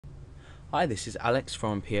Hi, this is Alex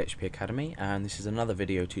from PHP Academy, and this is another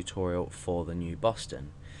video tutorial for the new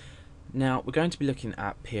Boston. Now, we're going to be looking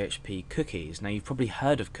at PHP cookies. Now, you've probably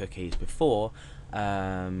heard of cookies before,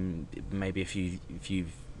 maybe if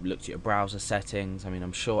you've looked at your browser settings. I mean,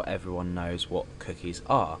 I'm sure everyone knows what cookies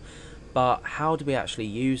are, but how do we actually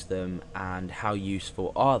use them, and how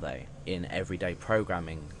useful are they in everyday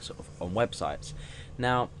programming, sort of on websites?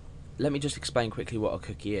 Now, let me just explain quickly what a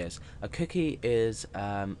cookie is. A cookie is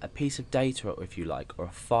a piece of data, if you like, or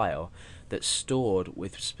a file that's stored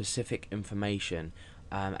with specific information,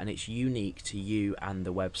 and it's unique to you and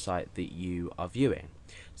the website that you are viewing.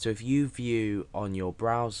 So if you view on your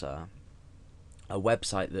browser a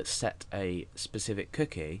website that's set a specific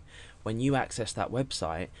cookie, when you access that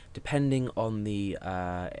website, depending on the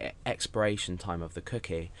expiration time of the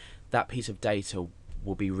cookie, that piece of data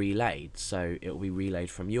will be relayed. So it will be relayed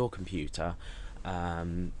from your computer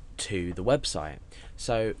to the website.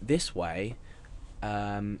 So this way,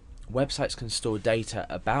 websites can store data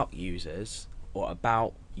about users or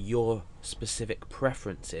about your specific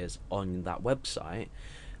preferences on that website,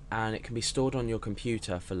 and it can be stored on your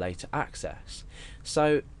computer for later access.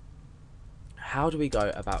 So how do we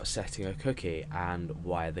go about setting a cookie, and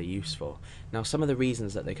why are they useful? Now, some of the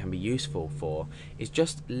reasons that they can be useful for is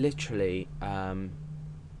just literally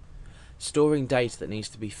storing data that needs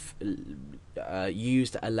to be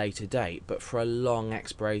used at a later date, but for a long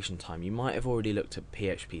expiration time. You might have already looked at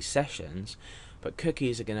PHP sessions, but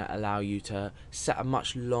cookies are going to allow you to set a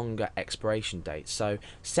much longer expiration date. So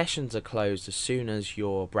sessions are closed as soon as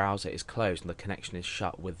your browser is closed and the connection is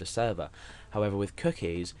shut with the server. However, with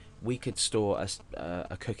cookies, we could store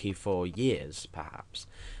a cookie for years, perhaps.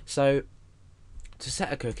 So to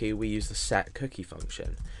set a cookie, we use the set cookie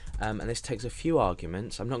function, and this takes a few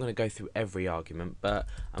arguments. I'm not going to go through every argument, but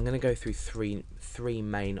I'm going to go through three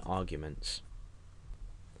main arguments.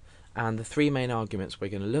 And the three main arguments we're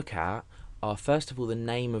going to look at are, first of all, the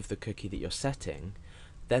name of the cookie that you're setting,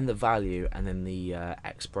 then the value, and then the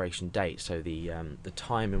expiration date, so the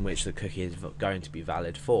time in which the cookie is going to be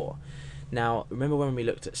valid for. Now, remember when we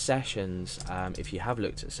looked at sessions, if you have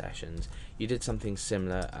looked at sessions, you did something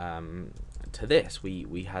similar to this.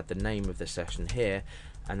 We had the name of the session here,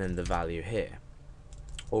 and then the value here.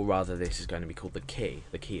 Or rather, this is going to be called the key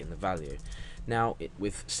and the value. Now,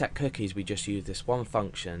 with set cookies, we just use this one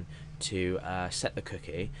function to set the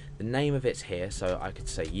cookie. The name of it's here, so I could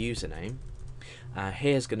say username.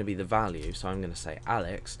 Here's going to be the value, so I'm going to say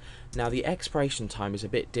Alex. Now, the expiration time is a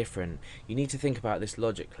bit different. You need to think about this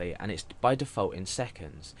logically, and it's by default in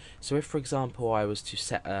seconds. So if, for example, I was to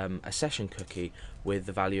set a session cookie with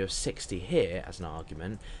the value of 60 here as an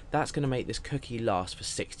argument, that's going to make this cookie last for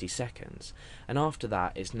 60 seconds, and after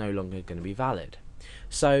that it's no longer going to be valid.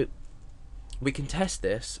 So we can test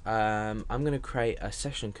this. I'm going to create a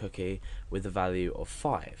session cookie with the value of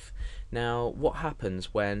 5. Now, what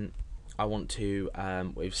happens when I want to,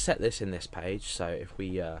 we've set this in this page, so if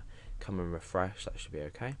we come and refresh, that should be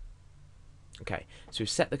okay. Okay, so we've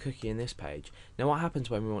set the cookie in this page. Now what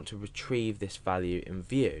happens when we want to retrieve this value in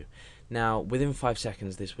view? Now, within 5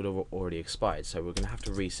 seconds this would have already expired, so we're going to have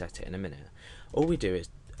to reset it in a minute. All we do is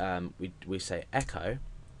we say echo,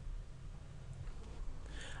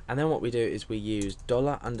 and then what we do is we use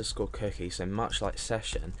 $_cookie, so much like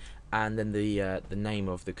session, and then the name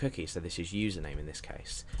of the cookie, so this is username in this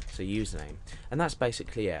case, so username, and that's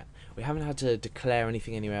basically it. We haven't had to declare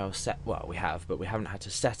anything anywhere or set, well, we have, but we haven't had to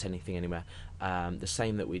set anything anywhere, the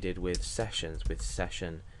same that we did with sessions, with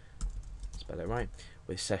session, spell it right,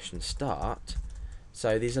 with session start.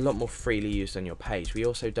 So these are a lot more freely used on your page. We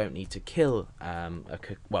also don't need to kill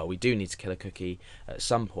well, we do need to kill a cookie at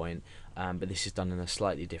some point, but this is done in a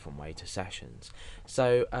slightly different way to sessions.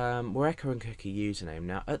 So we're echoing cookie username.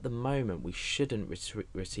 Now, at the moment, we shouldn't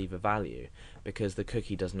receive a value because the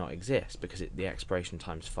cookie does not exist, because the expiration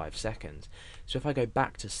time is 5 seconds. So if I go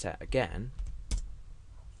back to set again,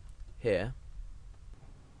 here,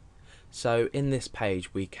 so in this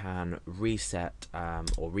page we can reset,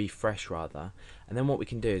 or refresh rather, and then what we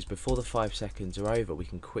can do is, before the 5 seconds are over, we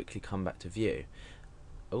can quickly come back to view.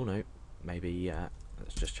 Oh no, maybe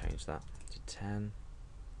let's just change that to 10.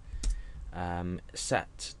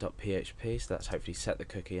 Set.php, so that's hopefully set the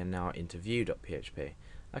cookie, and now into view.php.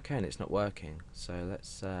 Okay, and it's not working, so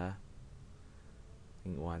let's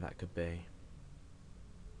think why that could be.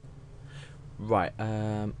 Right,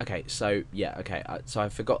 okay, so yeah, okay, so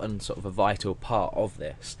I've forgotten sort of a vital part of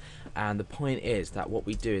this, and the point is that what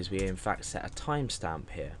we do is we in fact set a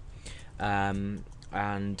timestamp here, and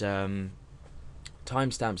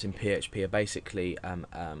timestamps in PHP are basically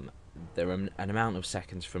they're an amount of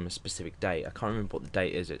seconds from a specific date. I can't remember what the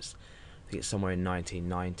date is. I think it's somewhere in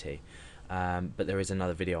 1990. but there is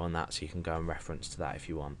another video on that, so you can go and reference to that if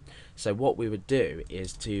you want. So what we would do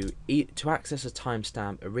is to access a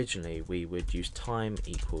timestamp, originally we would use time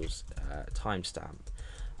equals timestamp,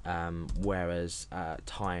 whereas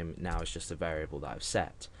time now is just a variable that I've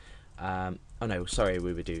set. Oh no, sorry,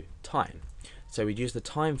 we would do time. So we'd use the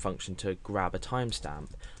time function to grab a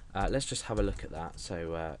timestamp. Let's just have a look at that,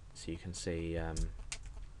 so so you can see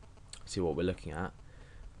what we're looking at.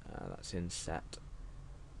 That's in set.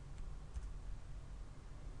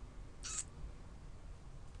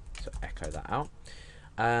 So echo that out.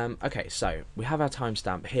 Okay, so we have our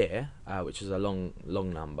timestamp here, which is a long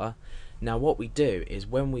number. Now what we do is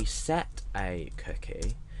when we set a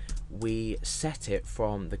cookie, we set it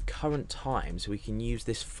from the current time, so we can use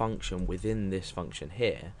this function within this function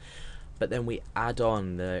here, but then we add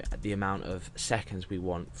on the amount of seconds we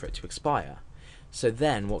want for it to expire. So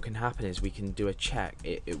then what can happen is we can do a check.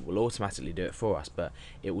 It will automatically do it for us, but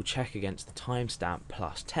it will check against the timestamp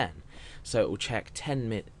plus 10. So it will check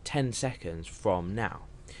 10 seconds from now.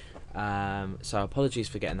 So apologies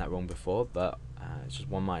for getting that wrong before, but it's just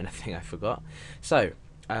one minor thing I forgot. So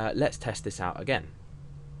let's test this out again.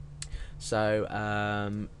 So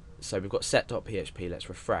so we've got set.php. Let's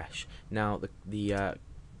refresh. Now the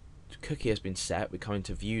cookie has been set. We come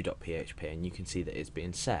into view.php and you can see that it's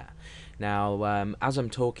been set. Now as I'm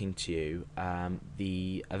talking to you,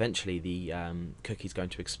 eventually the cookie is going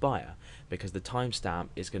to expire because the timestamp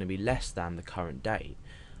is going to be less than the current date.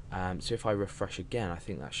 So if I refresh again, I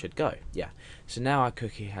think that should go. Yeah. So now our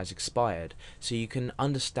cookie has expired. So you can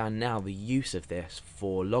understand now the use of this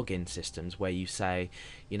for login systems where you say,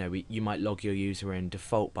 you know, you might log your user in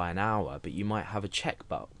default by an hour, but you might have a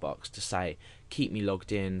checkbox to say, keep me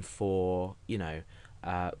logged in for, you know,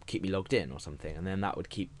 keep me logged in or something, and then that would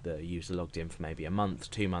keep the user logged in for maybe a month,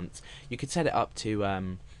 2 months. You could set it up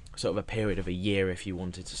to sort of a period of a year if you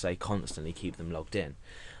wanted to say constantly keep them logged in.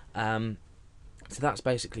 So that's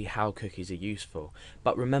basically how cookies are useful.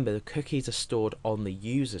 But remember, the cookies are stored on the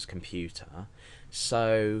user's computer,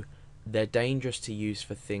 so they're dangerous to use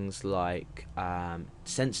for things like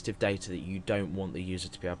sensitive data that you don't want the user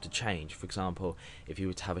to be able to change. For example, if you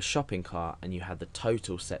were to have a shopping cart and you had the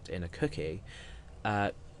total set in a cookie,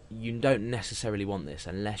 you don't necessarily want this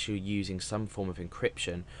unless you're using some form of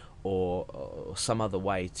encryption or some other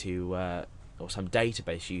way to or some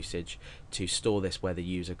database usage to store this where the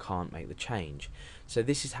user can't make the change. So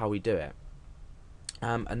this is how we do it,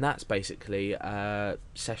 and that's basically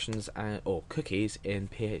sessions or cookies in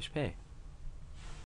PHP.